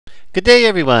Good day,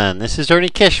 everyone. This is Ernie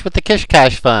Kish with the Kish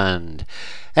Cash Fund.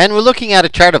 And we're looking at a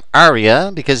chart of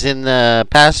ARIA because in the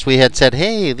past we had said,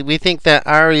 hey, we think that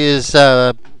ARIA is,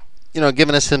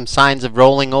 giving us some signs of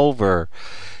rolling over.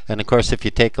 And of course, if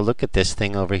you take a look at this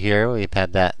thing over here, we've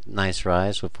had that nice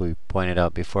rise, which we pointed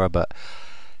out before. But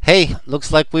hey,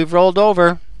 looks like we've rolled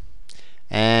over.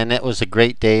 And it was a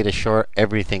great day to short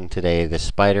everything today. The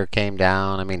spider came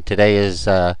down. I mean, today is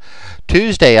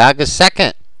Tuesday, August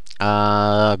 2nd.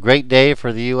 Great day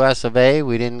for the U.S. of A.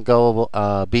 We didn't go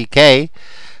BK.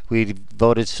 We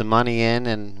voted some money in,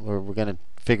 and we're going to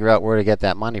figure out where to get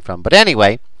that money from. But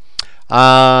anyway,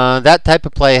 that type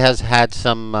of play has had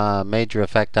some major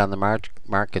effect on the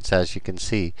markets, as you can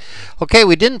see. Okay,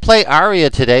 we didn't play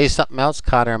ARIA today. Something else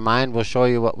caught our mind. We'll show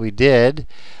you what we did.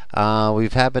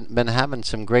 We've been having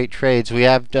some great trades. We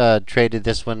have traded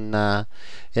this one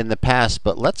in the past,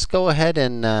 but let's go ahead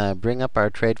and bring up our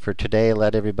trade for today.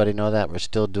 Let everybody know that we're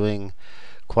still doing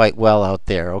quite well out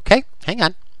there. Okay, hang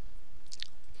on.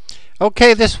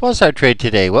 Okay, this was our trade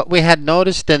today. What we had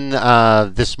noticed in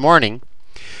this morning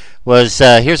was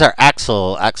here's our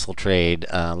axl trade.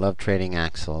 Love trading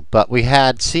axl, but we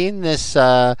had seen this.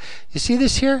 You see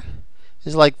this here?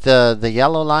 Is like the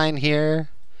yellow line here.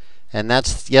 And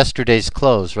that's yesterday's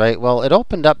close, right? Well, it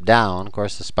opened up down. Of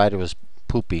course, the spider was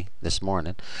poopy this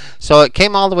morning. So it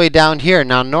came all the way down here.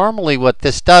 Now, normally what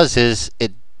this does is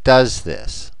it does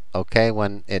this. Okay?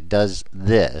 When it does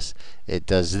this, it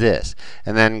does this.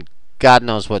 And then God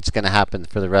knows what's going to happen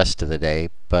for the rest of the day.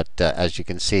 But as you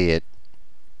can see, it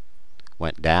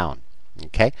went down.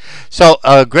 Okay? So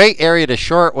a great area to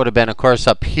short would have been, of course,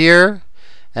 up here.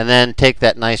 And then take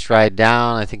that nice ride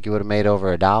down. I think you would have made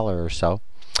over $1 or so.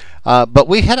 But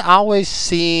we had always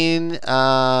seen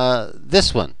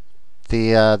this one,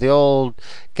 the old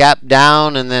gap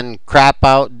down and then crap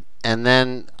out, and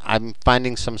then I'm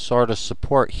finding some sort of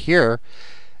support here.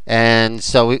 And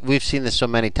so we've seen this so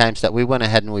many times that we went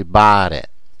ahead and we bought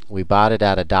it. We bought it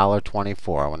at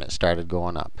 $1.24 when it started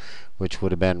going up, which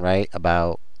would have been right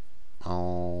about,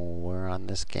 we're on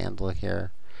this candle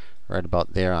here, right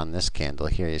about there on this candle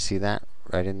here. You see that?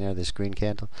 Right in there, this green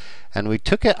candle. And we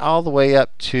took it all the way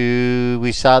up to,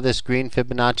 we saw this green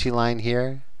Fibonacci line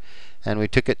here, and we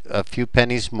took it a few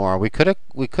pennies more. We could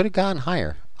have gone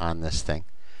higher on this thing,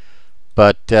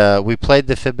 but we played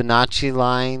the Fibonacci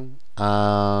line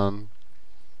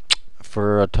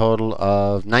for a total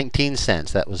of 19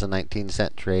 cents. That was a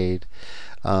 19-cent trade.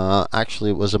 Actually,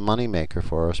 it was a money maker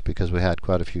for us because we had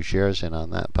quite a few shares in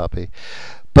on that puppy.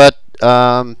 But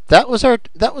that was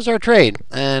our trade.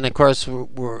 And of course,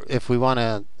 if we want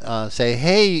to say,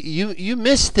 hey, you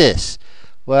missed this,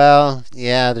 well,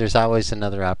 yeah, there's always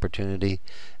another opportunity.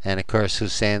 And of course,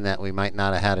 who's saying that we might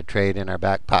not have had a trade in our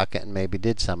back pocket and maybe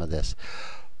did some of this?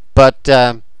 But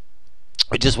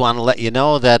we just want to let you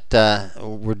know that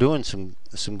we're doing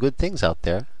some good things out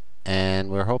there, and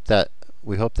we hope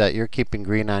that you're keeping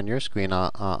green on your screen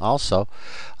also.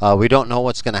 We don't know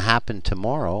what's going to happen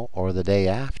tomorrow or the day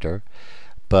after,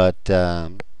 but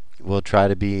we'll try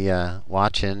to be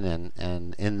watching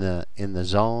and in the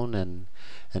zone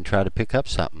and try to pick up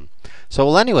something. So,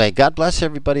 well, anyway, God bless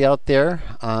everybody out there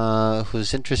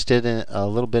who's interested in a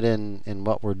little bit in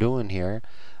what we're doing here.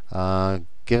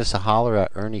 Give us a holler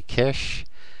at Ernie Kish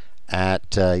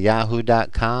at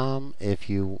yahoo.com if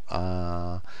you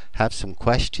have some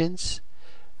questions.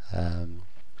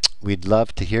 We'd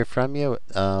love to hear from you.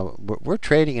 We're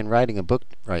trading and writing a book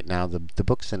right now. The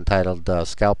book's entitled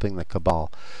Scalping the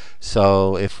Cabal.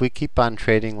 So if we keep on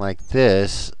trading like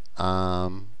this,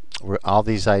 all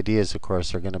these ideas, of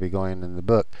course, are going to be going in the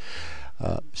book.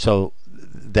 So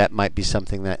that might be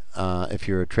something that if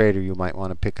you're a trader, you might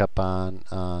want to pick up on.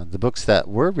 The books that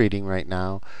we're reading right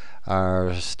now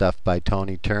are stuff by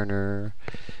Tony Turner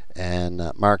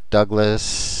and Mark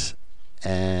Douglas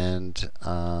and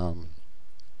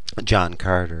John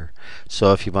Carter.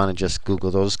 So if you want to just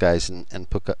Google those guys and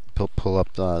pull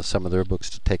up some of their books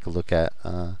to take a look at,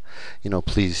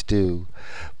 please do.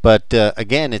 But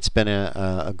again, it's been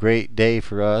a great day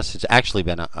for us. It's actually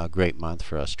been a great month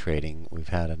for us trading. We've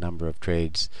had a number of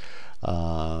trades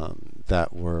that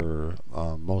were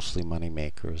mostly money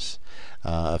makers.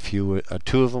 Two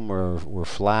of them were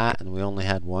flat, and we only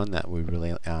had one that we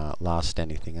really lost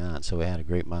anything on. So we had a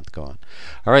great month going.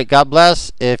 All right, God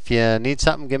bless. If you need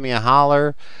something, give me a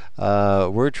holler.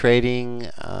 We're trading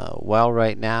well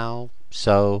right now,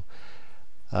 so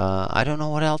I don't know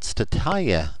what else to tell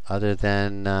you other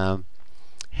than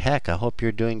heck, I hope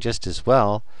you're doing just as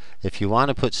well. If you want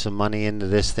to put some money into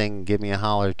this thing, give me a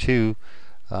holler too.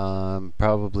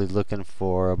 Probably looking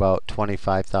for about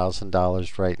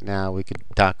 $25,000 right now. We could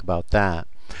talk about that.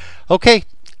 Okay,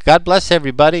 God bless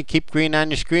everybody. Keep green on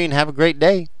your screen. Have a great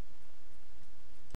day.